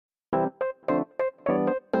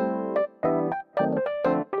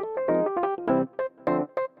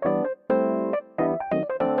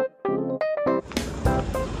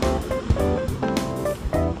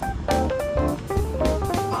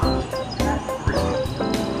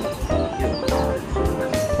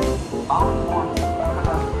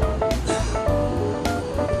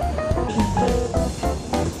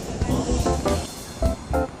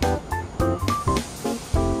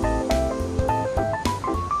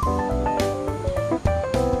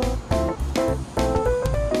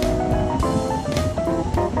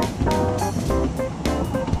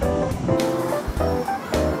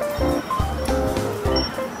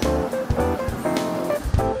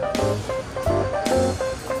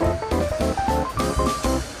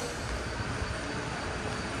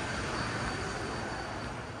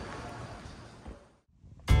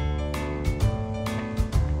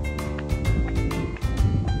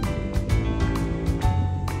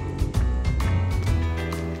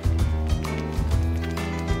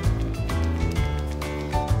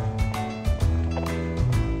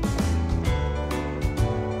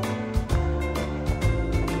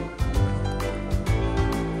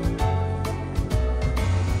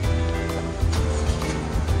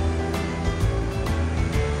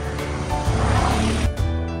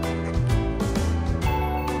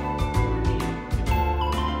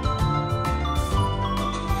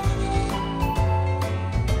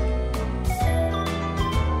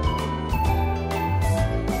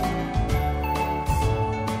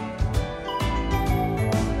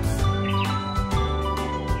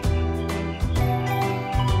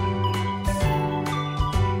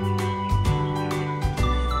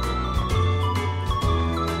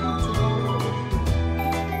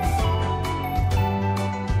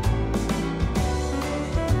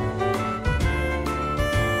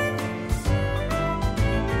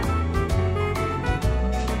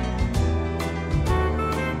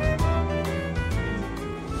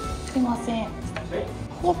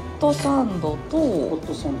ホットサンドと、ホッ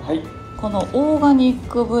トサンド、はい、このオーガニッ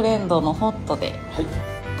クブレンドのホットで、はい。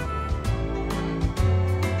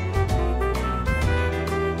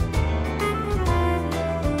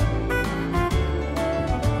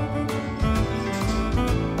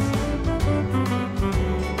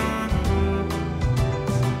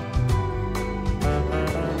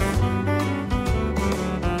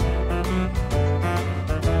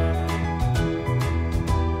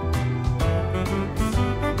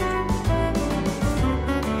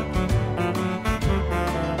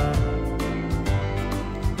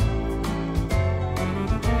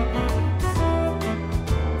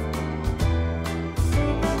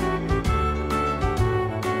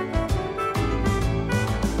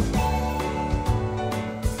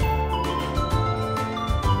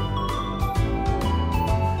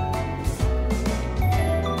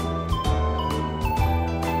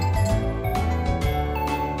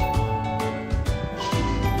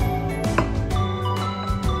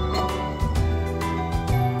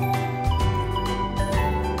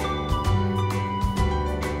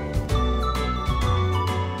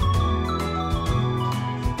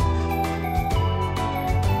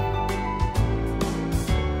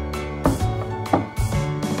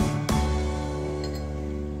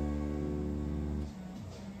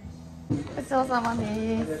ごちそうさまです。あ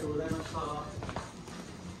りがとうございました。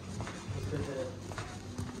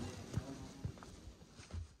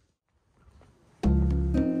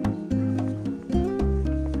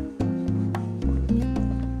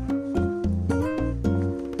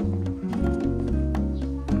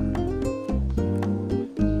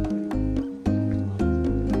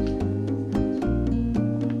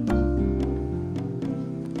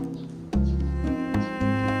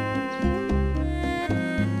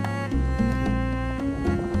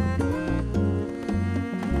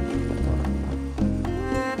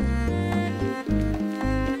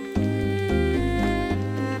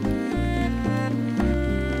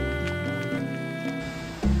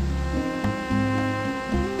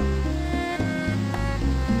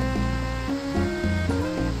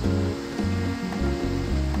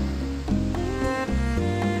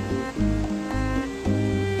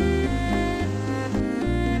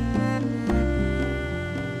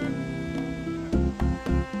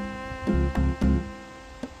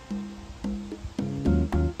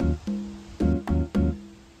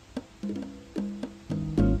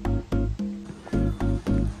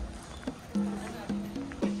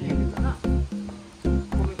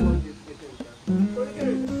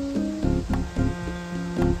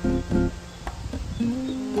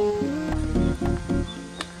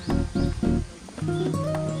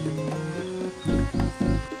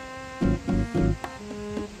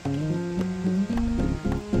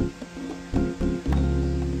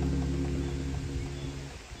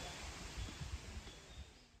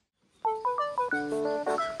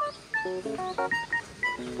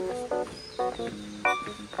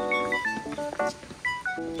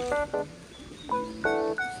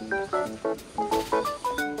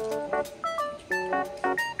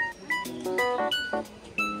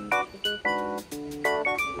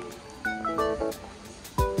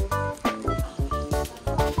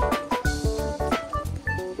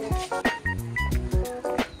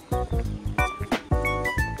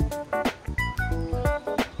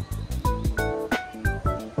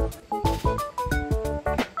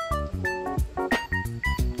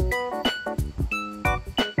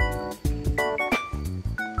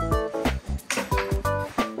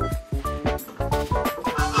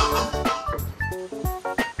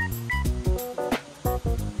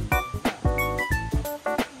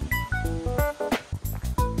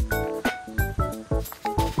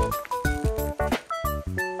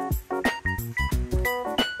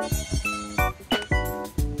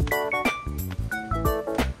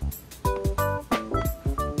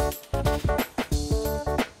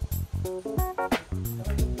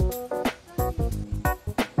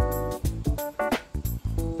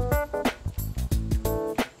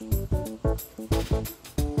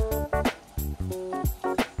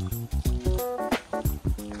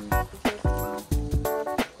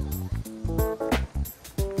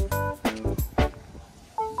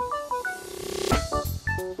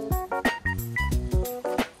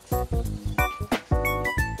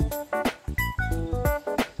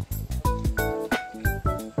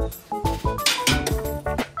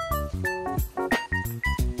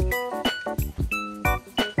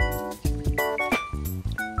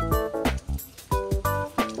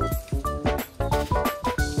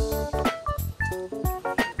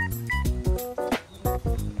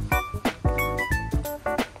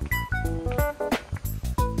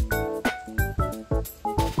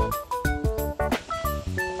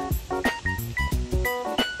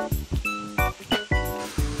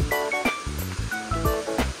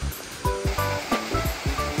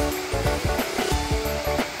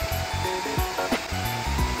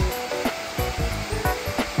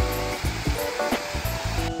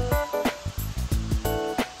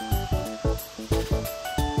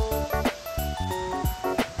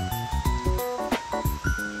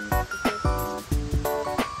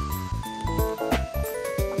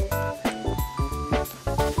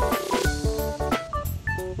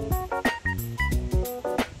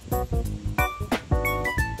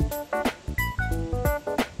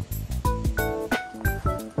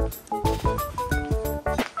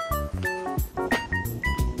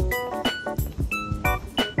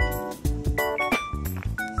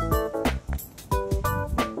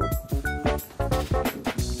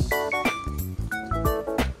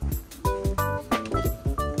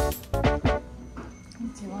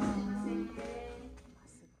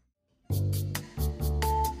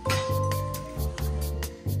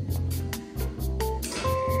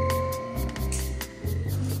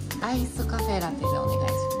アイスカフェラテでお願い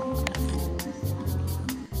します。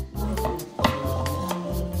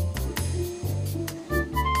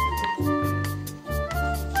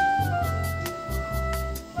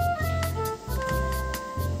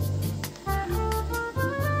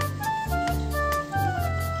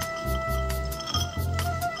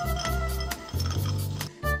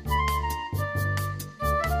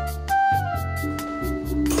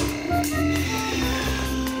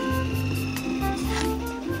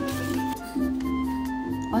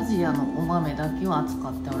アジアのお豆だけを扱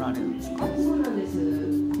っておられるんですか？そうなんです。こ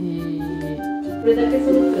れだけ揃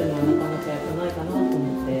ってるのはなかなかやってないかなと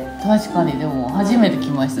思って。確かに、でも初めて来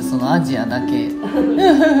ました。そのアジアだけやって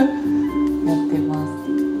ます。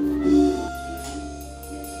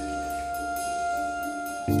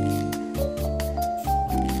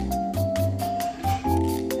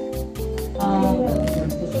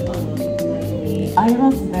あり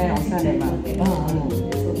ますね、おしゃれな。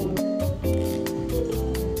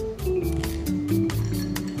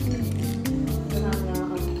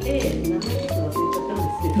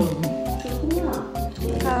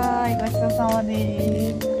はい、ごちそうさま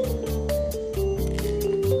です。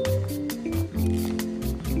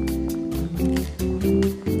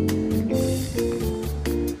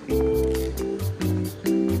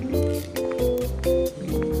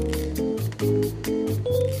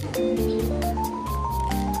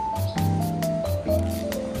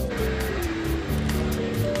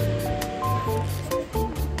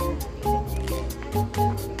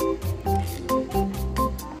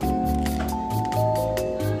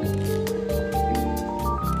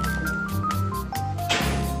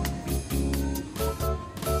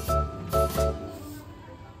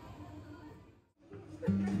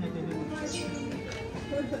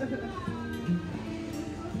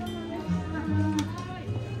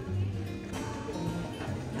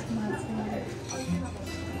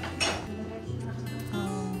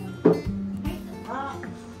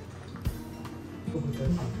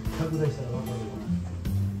拡大したら分かるわ。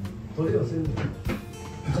どれをせんの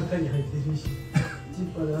中に入ってるし、ジ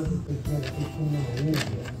ッパーで外すときなんか結婚なんかイメージが。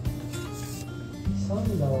サン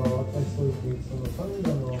ダーは渡しといて、そのサンダ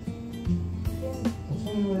ーのそ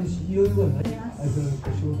んなにいろいろない。あいつの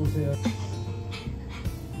仕事性ある。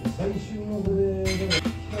最終のこれだから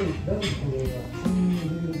誰これが死ん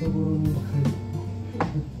でるところに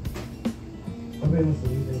食べます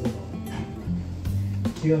みたいな。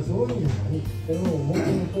違う、そういうんじゃないけど、もとも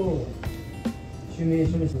とシミュレー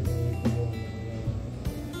ションしてたらいいと思うんだけど、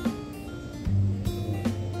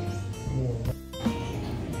もう。